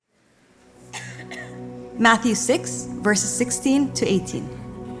Matthew 6, verses 16 to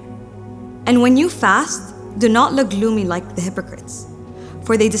 18. And when you fast, do not look gloomy like the hypocrites,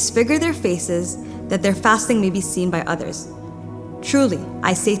 for they disfigure their faces, that their fasting may be seen by others. Truly,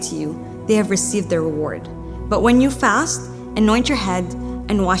 I say to you, they have received their reward. But when you fast, anoint your head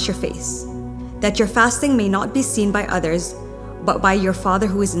and wash your face, that your fasting may not be seen by others, but by your Father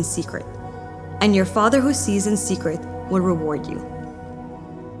who is in secret. And your Father who sees in secret will reward you.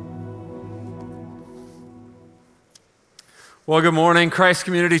 Well, good morning, Christ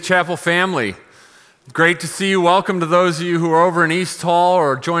Community Chapel family. Great to see you. Welcome to those of you who are over in East Hall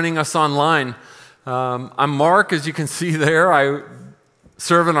or joining us online. I'm Mark, as you can see there. I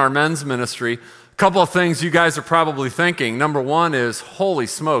serve in our men's ministry. A couple of things you guys are probably thinking. Number one is, holy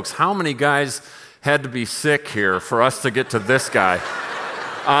smokes, how many guys had to be sick here for us to get to this guy?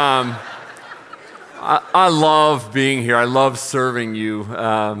 I love being here. I love serving you.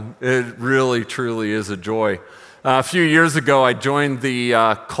 It really, truly is a joy. A few years ago, I joined the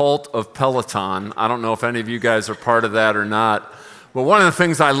cult of Peloton. I don't know if any of you guys are part of that or not. But one of the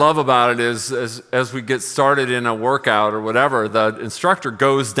things I love about it is as we get started in a workout or whatever, the instructor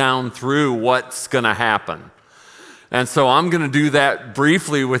goes down through what's going to happen. And so I'm going to do that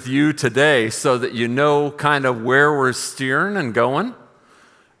briefly with you today so that you know kind of where we're steering and going.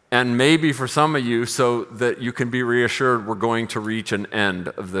 And maybe for some of you so that you can be reassured we're going to reach an end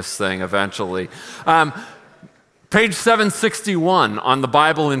of this thing eventually. Page 761 on the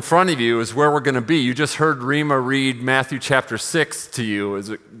Bible in front of you is where we're going to be. You just heard Rima read Matthew chapter 6 to you. It was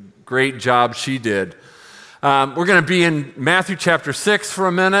a great job she did. We're going to be in Matthew chapter 6 for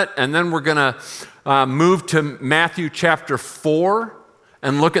a minute, and then we're going to move to Matthew chapter 4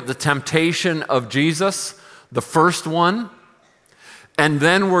 and look at the temptation of Jesus, the first one. And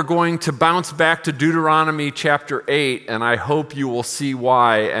then we're going to bounce back to Deuteronomy chapter 8, and I hope you will see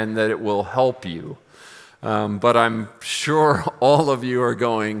why and that it will help you. But I'm sure all of you are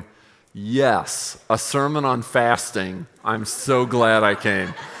going, yes, a sermon on fasting. I'm so glad I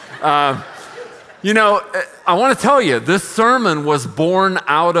came. I want to tell you, this sermon was born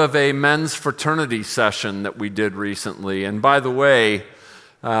out of a men's fraternity session that we did recently. And by the way,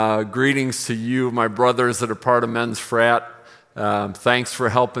 greetings to you, my brothers that are part of men's frat. Thanks for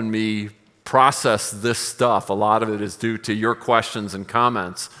helping me process this stuff. A lot of it is due to your questions and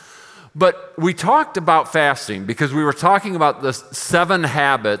comments. But we talked about fasting because we were talking about the 7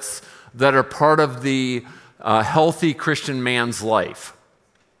 habits that are part of the healthy Christian man's life.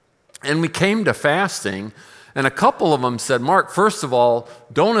 And we came to fasting, and a couple of them said, Mark, first of all,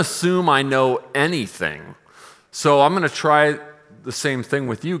 don't assume I know anything. So I'm going to try the same thing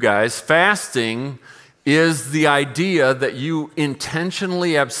with you guys. Fasting is the idea that you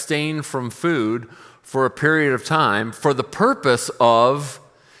intentionally abstain from food for a period of time for the purpose of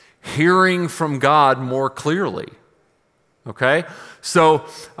hearing from God more clearly. Okay? So,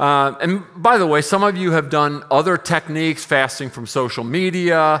 and by the way, some of you have done other techniques, fasting from social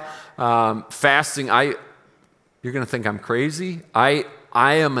media, fasting. You're going to think I'm crazy. I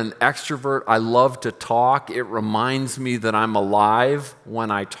am an extrovert. I love to talk. It reminds me that I'm alive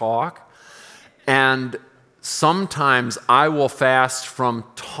when I talk. And sometimes I will fast from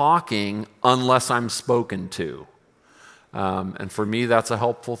talking unless I'm spoken to. And for me, that's a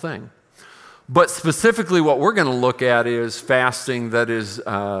helpful thing. But specifically, what we're going to look at is fasting that is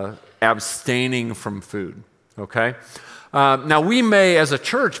abstaining from food, okay? Now, we may, as a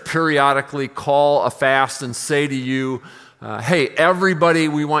church, periodically call a fast and say to you, hey, everybody,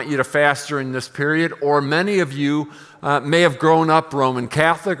 we want you to fast during this period. Or many of you may have grown up Roman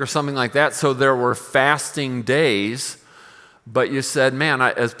Catholic or something like that, so there were fasting days. But you said, man,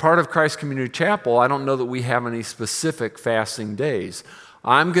 as part of Christ Community Chapel, I don't know that we have any specific fasting days.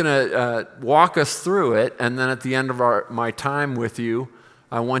 I'm going to walk us through it, and then at the end of my time with you,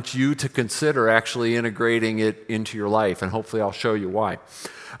 I want you to consider actually integrating it into your life, and hopefully I'll show you why.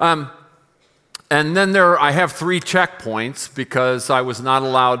 And then I have 3 checkpoints because I was not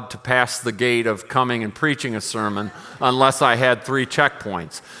allowed to pass the gate of coming and preaching a sermon unless I had 3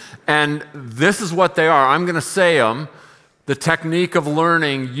 checkpoints. And this is what they are. I'm going to say them. The technique of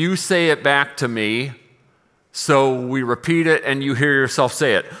learning, you say it back to me, so we repeat it and you hear yourself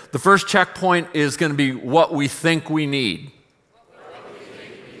say it. The first checkpoint is going to be what we think we need.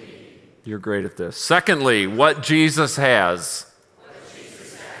 You're great at this. Secondly, what Jesus has.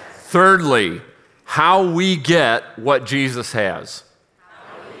 Thirdly, how we get what Jesus has.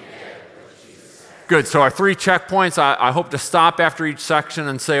 Good, so our 3 checkpoints, I hope to stop after each section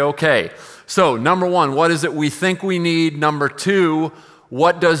and say, okay. So, number 1, what is it we think we need? Number 2,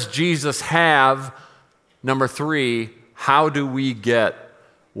 what does Jesus have? Number 3, how do we get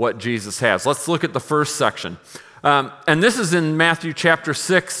what Jesus has. Let's look at the first section. And this is in Matthew chapter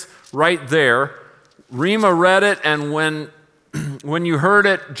 6, right there. Rima read it, and when you heard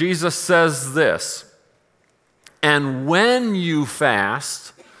it, Jesus says this, "And when you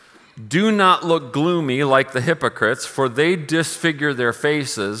fast, do not look gloomy like the hypocrites, for they disfigure their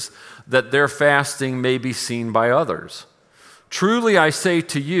faces, that their fasting may be seen by others. Truly I say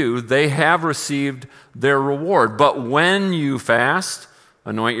to you, they have received their reward. But when you fast,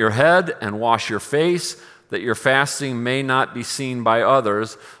 anoint your head and wash your face, that your fasting may not be seen by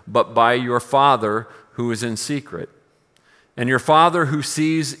others, but by your Father who is in secret. And your Father who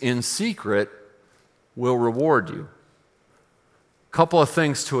sees in secret will reward you." Couple of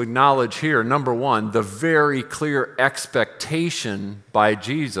things to acknowledge here. Number one, the very clear expectation by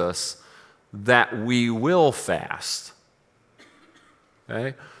Jesus that we will fast.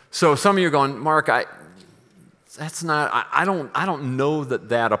 Okay? So some of you are going, "Mark, I don't know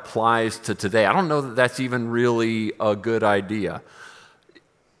that applies to today. I don't know that that's even really a good idea."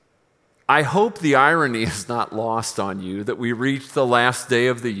 I hope the irony is not lost on you that we reach the last day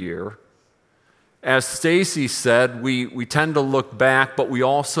of the year. As Stacy said, we tend to look back, but we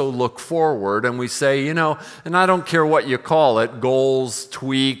also look forward, and we say, and I don't care what you call it, goals,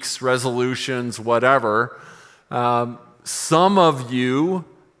 tweaks, resolutions, whatever. Some of you,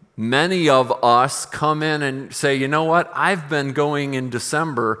 many of us, come in and say, "You know what? I've been going in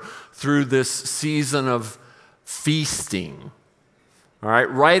December through this season of feasting." All right,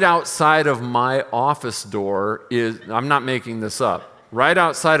 right outside of my office door I'm not making this up. Right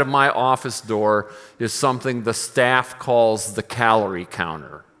outside of my office door is something the staff calls the calorie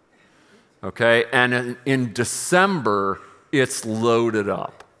counter, okay? And in December, it's loaded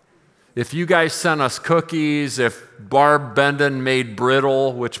up. If you guys sent us cookies, if Barb Bendon made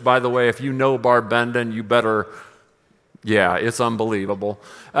brittle, which, by the way, if you know Barb Bendon, you better, it's unbelievable.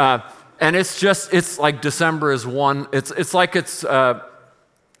 And it's like December is one, it's like it's a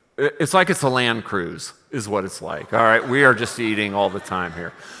land cruise, is what it's like. All right, we are just eating all the time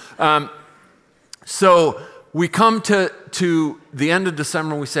here. So we come to the end of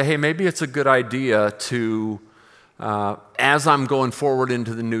December and we say, hey, maybe it's a good idea to, as I'm going forward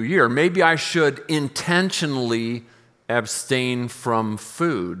into the new year, maybe I should intentionally abstain from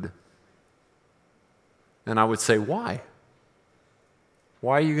food. And I would say, why?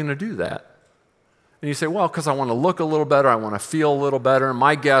 Why are you going to do that? And you say, well, because I want to look a little better, I want to feel a little better.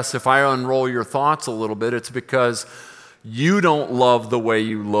 My guess, if I unroll your thoughts a little bit, it's because you don't love the way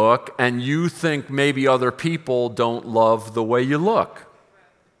you look, and you think maybe other people don't love the way you look.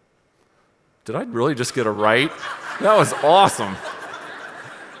 Did I really just get it right? That was awesome.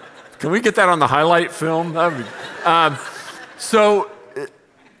 Can we get that on the highlight film? So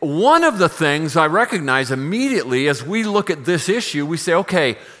one of the things I recognize immediately as we look at this issue, we say,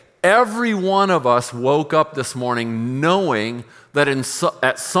 okay, every one of us woke up this morning knowing that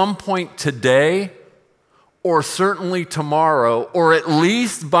at some point today, or certainly tomorrow, or at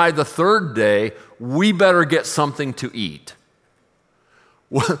least by the third day, we better get something to eat.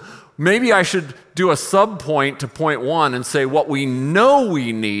 Well, maybe I should do a sub-point to point one and say what we know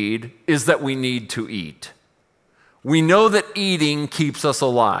we need is that we need to eat. We know that eating keeps us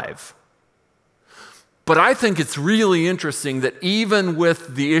alive. But I think it's really interesting that even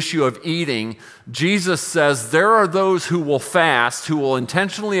with the issue of eating, Jesus says there are those who will fast, who will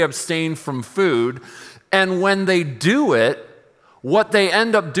intentionally abstain from food, and when they do it, what they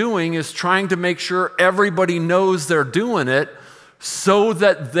end up doing is trying to make sure everybody knows they're doing it so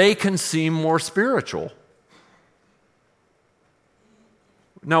that they can seem more spiritual.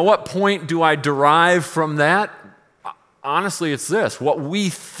 Now, what point do I derive from that? Honestly, it's this. What we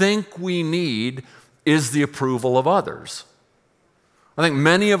think we need is the approval of others. I think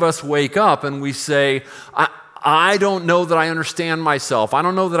many of us wake up and we say, I don't know that I understand myself. I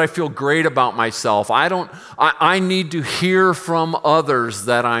don't know that I feel great about myself. I need to hear from others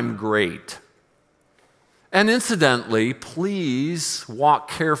that I'm great. And incidentally, please walk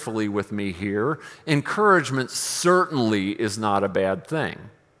carefully with me here. Encouragement certainly is not a bad thing.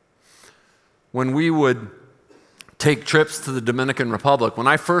 When we would take trips to the Dominican Republic. When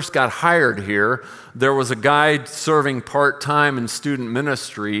I first got hired here, there was a guy serving part-time in student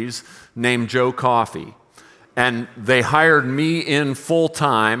ministries named Joe Coffey. And they hired me in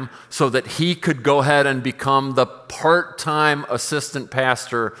full-time so that he could go ahead and become the part-time assistant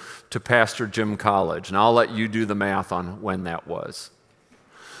pastor to Pastor Jim College. And I'll let you do the math on when that was.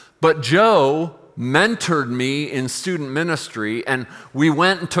 But Joe mentored me in student ministry, and we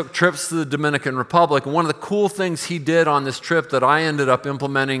went and took trips to the Dominican Republic. And one of the cool things he did on this trip that I ended up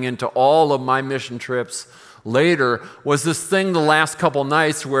implementing into all of my mission trips later was this thing the last couple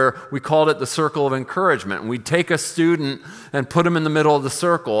nights where we called it the circle of encouragement. And we'd take a student and put him in the middle of the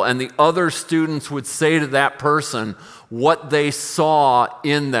circle, and the other students would say to that person what they saw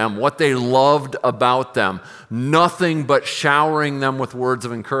in them, what they loved about them. Nothing but showering them with words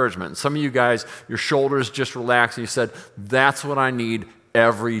of encouragement. Some of you guys, your shoulders just relaxed, and you said, that's what I need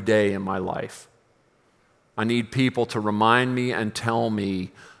every day in my life. I need people to remind me and tell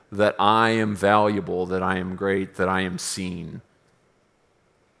me that I am valuable, that I am great, that I am seen.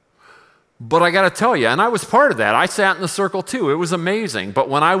 But I got to tell you, and I was part of that. I sat in the circle too. It was amazing. But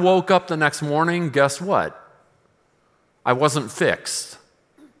when I woke up the next morning, guess what? I wasn't fixed.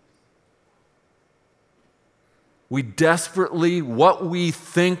 We desperately, what we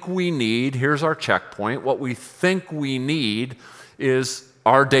think we need, here's our checkpoint, what we think we need is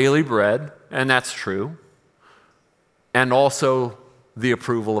our daily bread, and that's true, and also the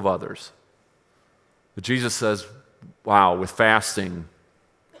approval of others. But Jesus says, wow, with fasting,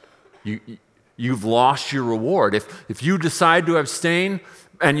 you've lost your reward. If you decide to abstain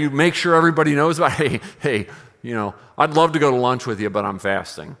and you make sure everybody knows about, hey, I'd love to go to lunch with you, but I'm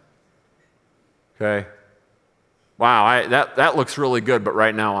fasting. Okay? Wow, that looks really good, but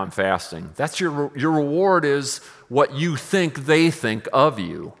right now I'm fasting. That's your reward is what you think they think of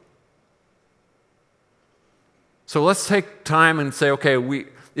you. So let's take time and say, okay,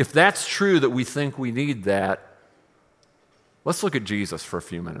 if that's true that we think we need that, let's look at Jesus for a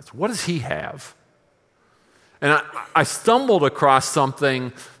few minutes. What does he have? And I stumbled across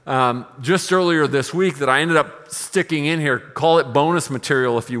something just earlier this week that I ended up sticking in here. Call it bonus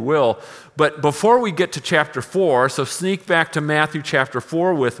material, if you will. But before we get to chapter 4, so sneak back to Matthew chapter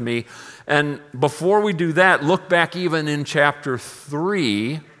 4 with me. And before we do that, look back even in chapter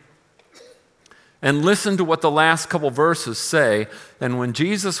 3 and listen to what the last couple verses say. And when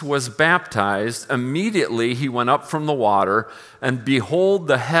Jesus was baptized, immediately he went up from the water, and behold,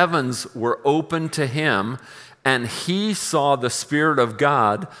 the heavens were opened to him, and he saw the Spirit of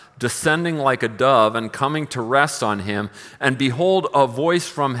God descending like a dove and coming to rest on him. And behold, a voice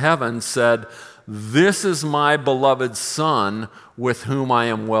from heaven said, "This is my beloved Son, with whom I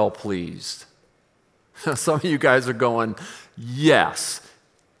am well pleased." Some of you guys are going, yes.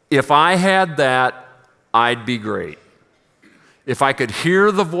 If I had that, I'd be great. If I could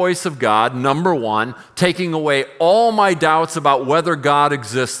hear the voice of God, number one, taking away all my doubts about whether God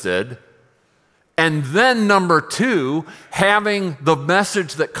existed, and then number two, having the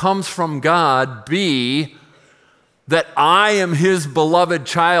message that comes from God be that I am his beloved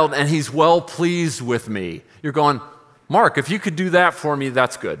child and he's well pleased with me. You're going, Mark, if you could do that for me,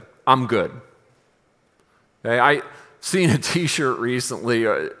 that's good. I'm good. Okay, I seen a t-shirt recently.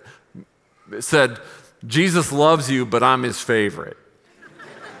 It said, Jesus loves you, but I'm his favorite.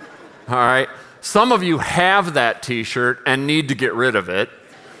 All right? Some of you have that t-shirt and need to get rid of it.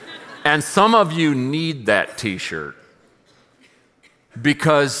 And some of you need that t-shirt.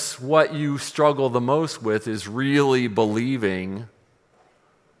 Because what you struggle the most with is really believing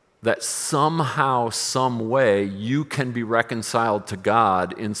that somehow, some way, you can be reconciled to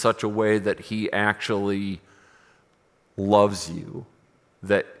God in such a way that he actually loves you,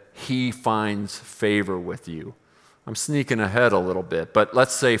 that he finds favor with you. I'm sneaking ahead a little bit, but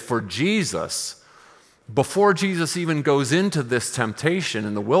let's say for Jesus, before Jesus even goes into this temptation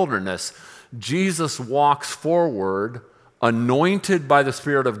in the wilderness, Jesus walks forward, anointed by the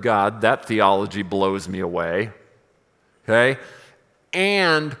Spirit of God. That theology blows me away. Okay?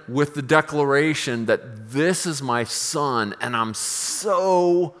 And with the declaration that this is my Son, and I'm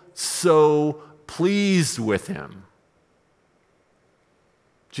so pleased with him.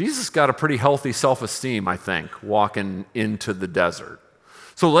 Jesus got a pretty healthy self-esteem, I think, walking into the desert.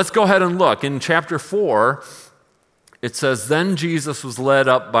 So let's go ahead and look. In chapter 4, it says, "Then Jesus was led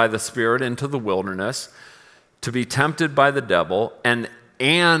up by the Spirit into the wilderness to be tempted by the devil,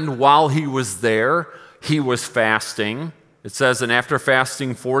 and while he was there, he was fasting." It says, "And after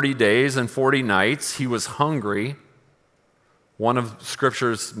fasting 40 days and 40 nights, he was hungry." One of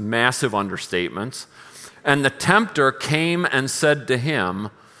Scripture's massive understatements. "And the tempter came and said to him,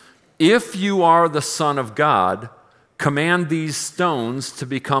 'If you are the Son of God, command these stones to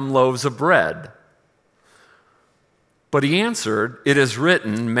become loaves of bread.' But he answered, 'It is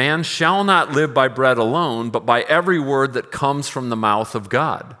written, man shall not live by bread alone, but by every word that comes from the mouth of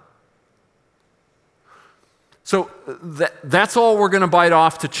God.'" So that's all we're going to bite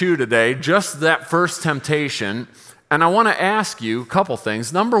off to chew today, just that first temptation. And I want to ask you a couple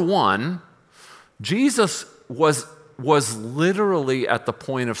things. Number one, Jesus was literally at the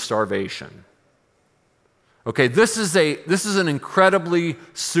point of starvation. Okay, this is an incredibly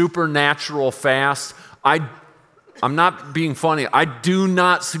supernatural fast. I'm not being funny. I do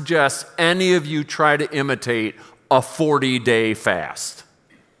not suggest any of you try to imitate a 40-day fast.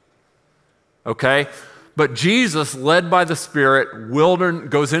 Okay? But Jesus, led by the Spirit,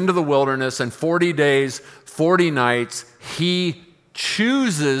 goes into the wilderness, and 40 days, 40 nights, he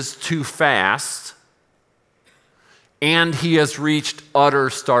chooses to fast, and he has reached utter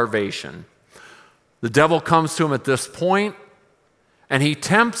starvation. The devil comes to him at this point, and he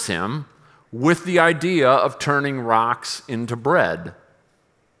tempts him with the idea of turning rocks into bread.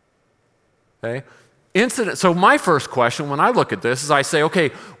 Okay? So my first question when I look at this is I say,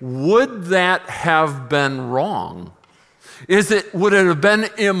 okay, would that have been wrong? Would it have been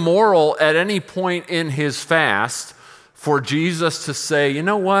immoral at any point in his fast for Jesus to say, you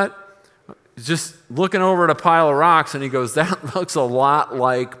know what? Just looking over at a pile of rocks, and he goes, that looks a lot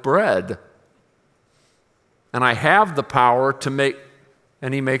like bread. And I have the power to make,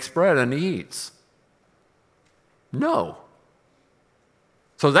 and he makes bread and he eats. No.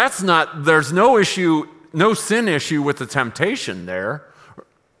 So there's no sin issue with the temptation there.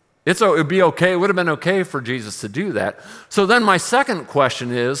 It would be okay, it would have been okay for Jesus to do that. So then my second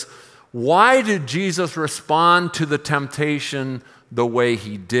question is, why did Jesus respond to the temptation the way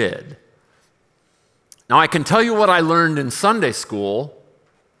he did? Now I can tell you what I learned in Sunday school,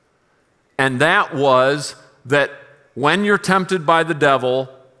 and that was that when you're tempted by the devil,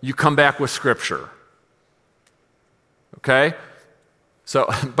 you come back with Scripture. Okay? So,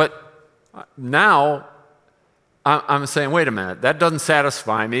 but now I'm saying, wait a minute, that doesn't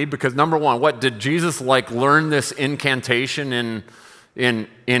satisfy me because number one, what did Jesus learn this incantation in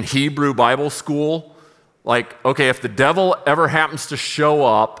Hebrew Bible school? Okay, if the devil ever happens to show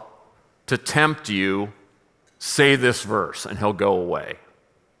up to tempt you, say this verse and he'll go away.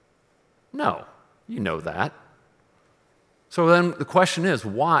 No, you know that. So then the question is,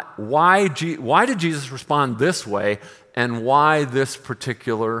 why did Jesus respond this way, and why this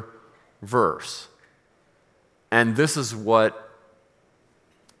particular verse? And this is the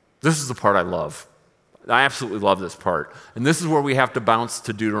part I love. I absolutely love this part. And this is where we have to bounce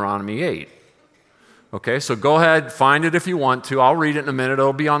to Deuteronomy 8. Okay, so go ahead, find it if you want to. I'll read it in a minute.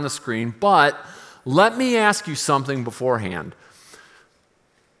 It'll be on the screen. But let me ask you something beforehand.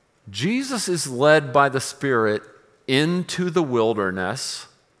 Jesus is led by the Spirit into the wilderness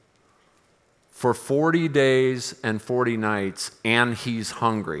for 40 days and 40 nights, and he's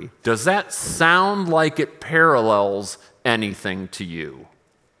hungry. Does that sound like it parallels anything to you?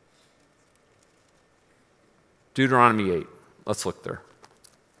 Deuteronomy 8. Let's look there.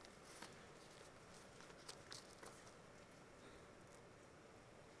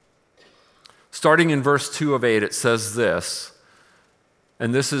 Starting in verse 2 of 8, it says this,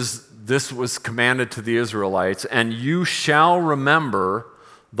 and this was commanded to the Israelites, and you shall remember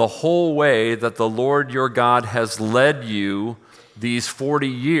the whole way that the Lord your God has led you these 40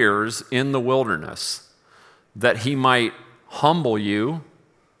 years in the wilderness, that he might humble you,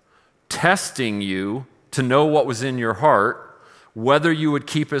 testing you to know what was in your heart, whether you would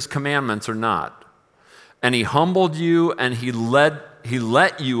keep his commandments or not. And he humbled you, and he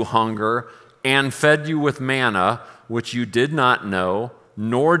let you hunger and fed you with manna, which you did not know,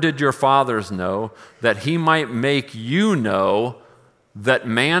 nor did your fathers know, that he might make you know that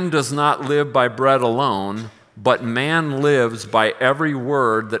man does not live by bread alone, but man lives by every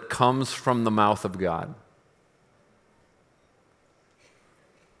word that comes from the mouth of God.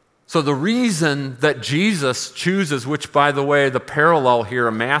 So the reason that Jesus chooses, which by the way, the parallel here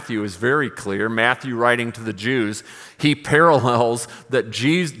in Matthew is very clear, Matthew writing to the Jews, he parallels that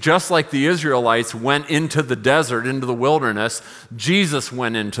Jesus, just like the Israelites went into the desert, into the wilderness, Jesus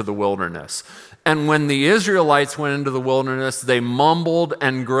went into the wilderness. And when the Israelites went into the wilderness, they mumbled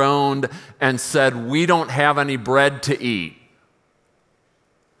and groaned and said, we don't have any bread to eat.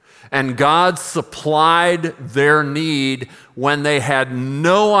 And God supplied their need when they had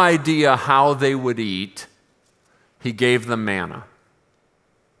no idea how they would eat. He gave them manna.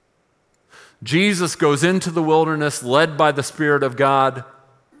 Jesus goes into the wilderness led by the Spirit of God.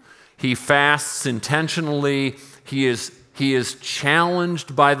 He fasts intentionally. He is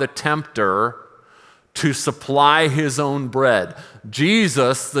challenged by the tempter to supply his own bread.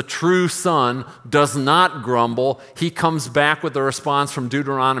 Jesus, the true Son, does not grumble. He comes back with a response from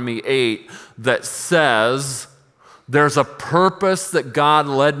Deuteronomy 8 that says, there's a purpose that God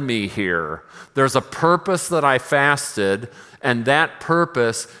led me here. There's a purpose that I fasted, and that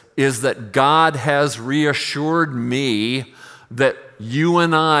purpose is that God has reassured me that you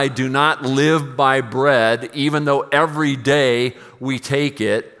and I do not live by bread, even though every day we take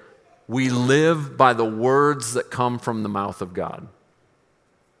it. We live by the words that come from the mouth of God.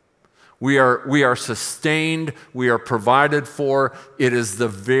 We are sustained. We are provided for. It is the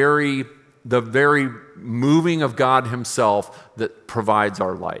very moving of God himself that provides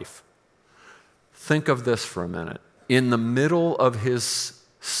our life. Think of this for a minute. In the middle of his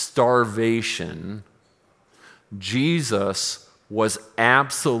starvation, Jesus was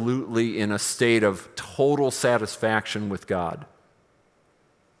absolutely in a state of total satisfaction with God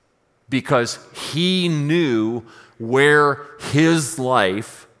because he knew where his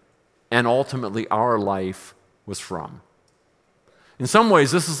life and ultimately our life was from. In some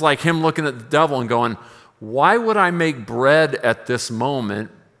ways, this is like him looking at the devil and going, why would I make bread at this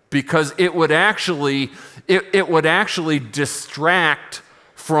moment? Because it would actually distract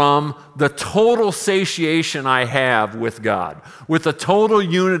from the total satiation I have with God, with the total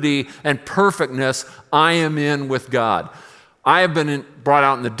unity and perfectness I am in with God. I have been brought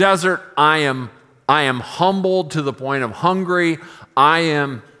out in the desert. I am humbled to the point of hungry. I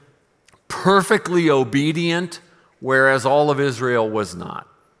am perfectly obedient, whereas all of Israel was not.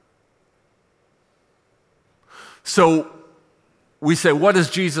 So we say, what does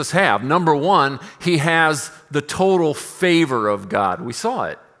Jesus have? Number one, he has the total favor of God. We saw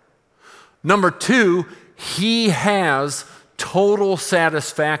it. Number two, he has total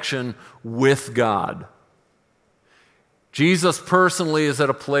satisfaction with God. Jesus personally is at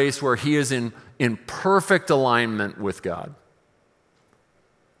a place where he is in perfect alignment with God.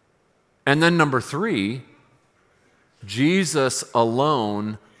 And then number three, Jesus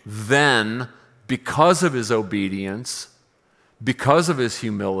alone then, because of his obedience, because of his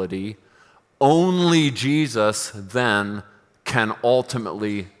humility, only Jesus then can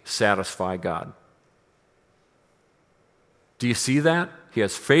ultimately satisfy God. Do you see that? He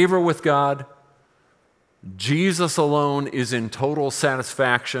has favor with God. Jesus alone is in total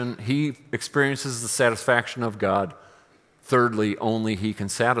satisfaction. He experiences the satisfaction of God. Thirdly, only he can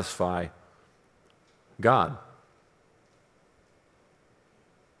satisfy God.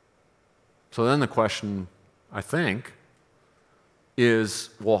 So then the question, I think, is,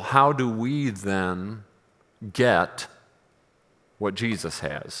 well, how do we then get what Jesus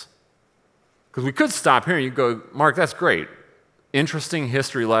has? Because we could stop here and you go, Mark, that's great. Interesting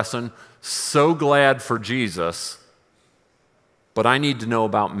history lesson. So glad for Jesus, but I need to know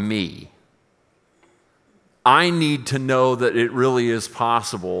about me. I need to know that it really is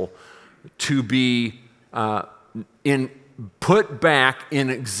possible to be put back in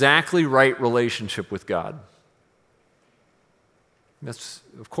exactly right relationship with God.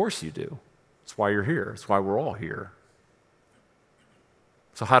 Of course you do. That's why you're here. That's why we're all here.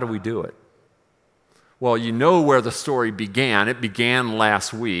 So how do we do it? Well, you know where the story began. It began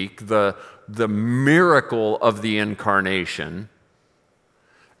last week, the miracle of the incarnation.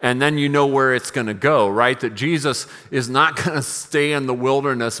 And then you know where it's going to go, right? That Jesus is not going to stay in the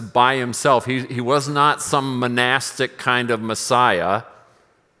wilderness by himself. He was not some monastic kind of Messiah.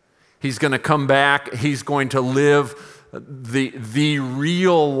 He's going to come back. He's going to live the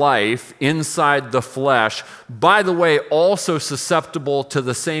real life inside the flesh. By the way, also susceptible to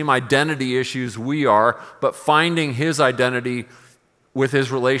the same identity issues we are, but finding his identity with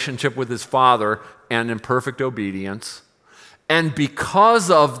his relationship with his Father and in perfect obedience. And because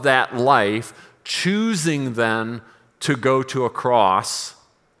of that life, choosing then to go to a cross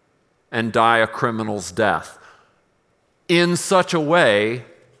and die a criminal's death in such a way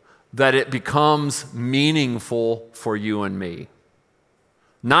that it becomes meaningful for you and me.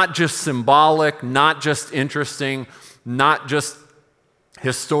 Not just symbolic, not just interesting, not just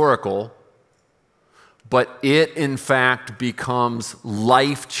historical, but it in fact becomes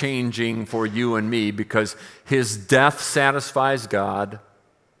life-changing for you and me because his death satisfies God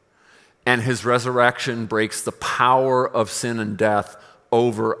and his resurrection breaks the power of sin and death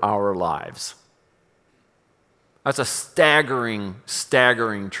over our lives. That's a staggering,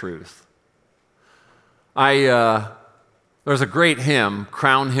 staggering truth. There's a great hymn,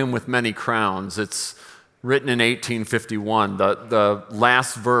 Crown Him with Many Crowns. It's written in 1851. The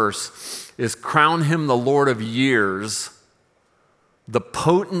last verse is, crown him the Lord of years, the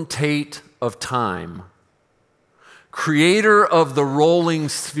potentate of time, creator of the rolling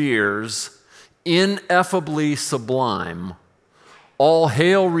spheres, ineffably sublime. All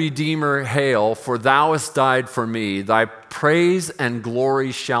hail, Redeemer, hail, for thou hast died for me. Thy praise and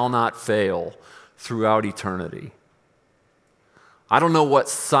glory shall not fail throughout eternity. I don't know what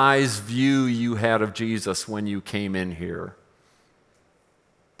size view you had of Jesus when you came in here,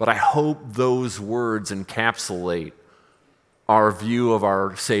 but I hope those words encapsulate our view of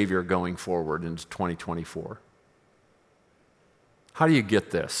our Savior going forward into 2024. How do you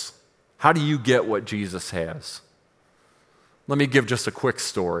get this? How do you get what Jesus has? Let me give just a quick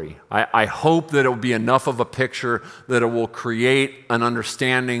story. I hope that it will be enough of a picture that it will create an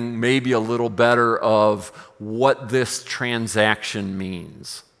understanding, maybe a little better, of what this transaction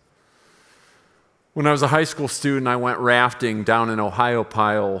means. When I was a high school student, I went rafting down in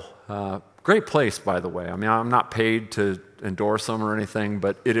Ohiopyle. Great place, by the way. I mean, I'm not paid to endorse them or anything,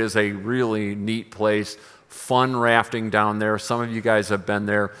 but it is a really neat place. Fun rafting down there. Some of you guys have been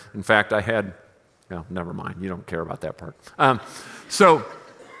there. In fact, no, never mind. You don't care about that part. So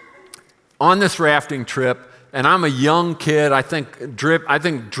on this rafting trip, and I'm a young kid, I think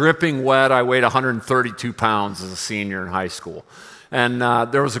dripping wet, I weighed 132 pounds as a senior in high school. And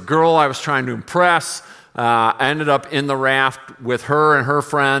there was a girl I was trying to impress. I ended up in the raft with her and her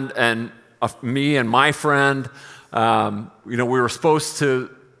friend and me and my friend. We were supposed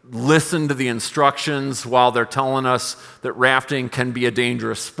to listen to the instructions while they're telling us that rafting can be a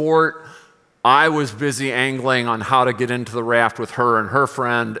dangerous sport. I was busy angling on how to get into the raft with her and her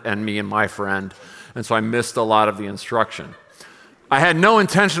friend and me and my friend, and so I missed a lot of the instruction. I had no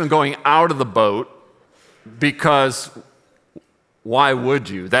intention of going out of the boat because why would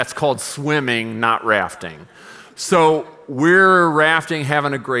you? That's called swimming, not rafting. So we're rafting,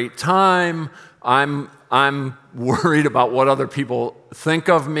 having a great time. I'm worried about what other people think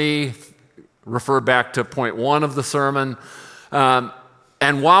of me. Refer back to point 1 of the sermon.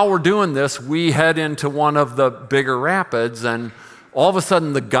 And while we're doing this, we head into one of the bigger rapids, and all of a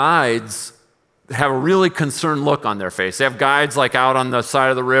sudden the guides have a really concerned look on their face. They have guides like out on the side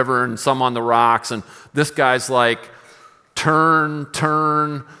of the river and some on the rocks, and this guy's like, turn,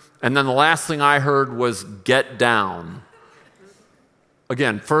 and then the last thing I heard was, get down.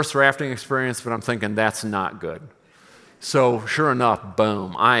 Again, first rafting experience, but I'm thinking that's not good. So sure enough,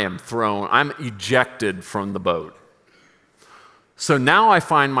 boom, I'm ejected from the boat. So now I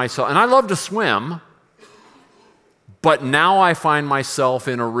find myself, and I love to swim, but now I find myself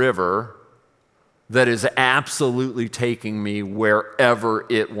in a river that is absolutely taking me wherever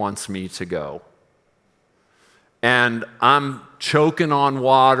it wants me to go. And I'm choking on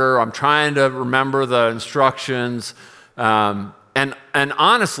water. I'm trying to remember the instructions. And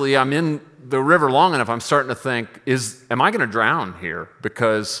honestly, I'm in the river long enough, I'm starting to think, am I going to drown here?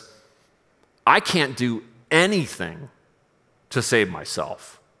 Because I can't do anything to save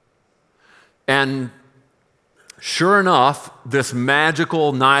myself. And sure enough, this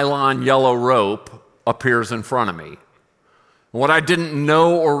magical nylon yellow rope appears in front of me. What I didn't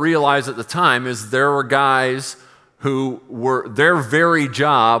know or realize at the time is there were guys their very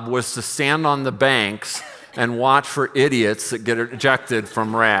job was to stand on the banks and watch for idiots that get ejected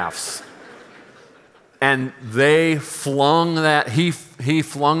from rafts. And he flung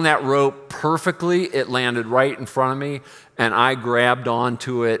that rope perfectly. It landed right in front of me, and I grabbed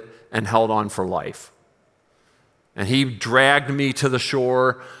onto it and held on for life. And he dragged me to the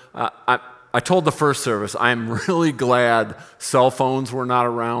shore. I told the first service, I'm really glad cell phones were not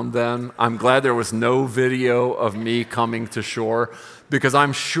around then. I'm glad there was no video of me coming to shore, because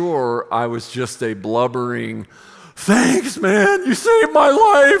I'm sure I was just a blubbering, thanks, man, you saved my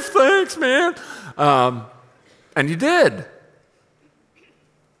life, thanks, man. And he did.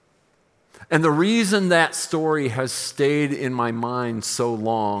 And the reason that story has stayed in my mind so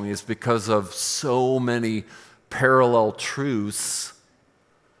long is because of so many parallel truths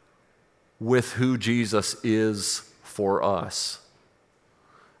with who Jesus is for us.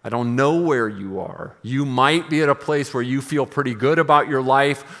 I don't know where you are. You might be at a place where you feel pretty good about your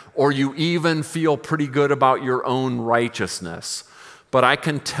life, or you even feel pretty good about your own righteousness. But I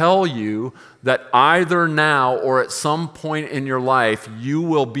can tell you that either now or at some point in your life, you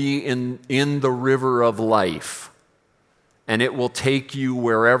will be in the river of life, and it will take you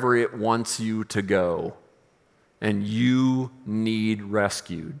wherever it wants you to go, and you need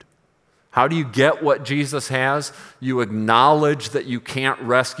rescued. How do you get what Jesus has? You acknowledge that you can't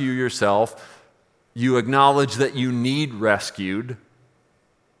rescue yourself. You acknowledge that you need rescued,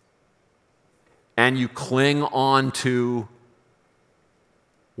 and you cling on to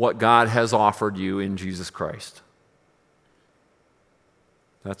what God has offered you in Jesus Christ.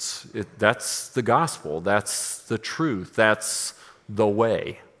 That's it. That's the gospel. That's the truth. That's the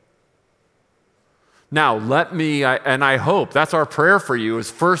way. Now, and I hope, that's our prayer for you, is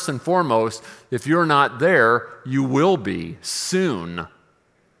first and foremost, if you're not there, you will be soon.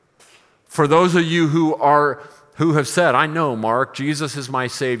 For those of you who have said, I know, Mark, Jesus is my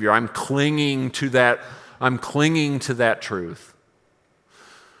Savior, I'm clinging to that truth.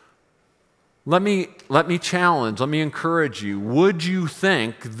 Let me challenge, let me encourage you. Would you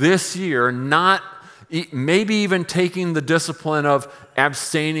think this year, maybe even taking the discipline of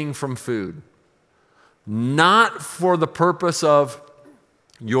abstaining from food, not for the purpose of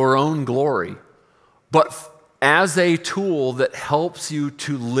your own glory, but as a tool that helps you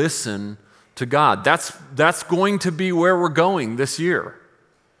to listen to God. That's going to be where we're going this year.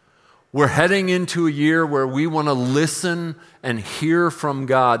 We're heading into a year where we want to listen and hear from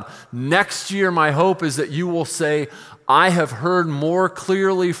God. Next year, my hope is that you will say, I have heard more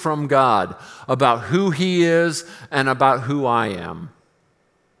clearly from God about who He is and about who I am.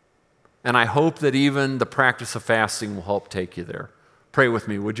 And I hope that even the practice of fasting will help take you there. Pray with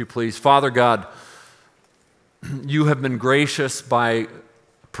me, would you please? Father God, you have been gracious by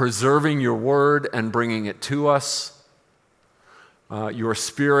preserving your word and bringing it to us. Your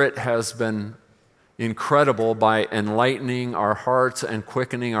Spirit has been incredible by enlightening our hearts and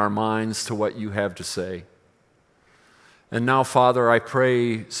quickening our minds to what you have to say. And now, Father, I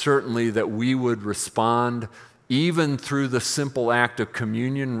pray certainly that we would respond even through the simple act of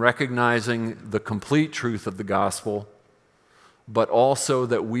communion, recognizing the complete truth of the gospel, but also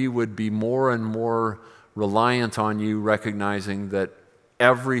that we would be more and more reliant on you, recognizing that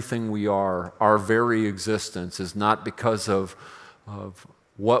everything we are, our very existence, is not because of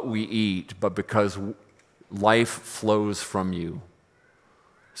what we eat, but because life flows from you.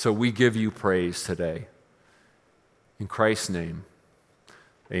 So we give you praise today. In Christ's name,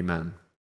 amen.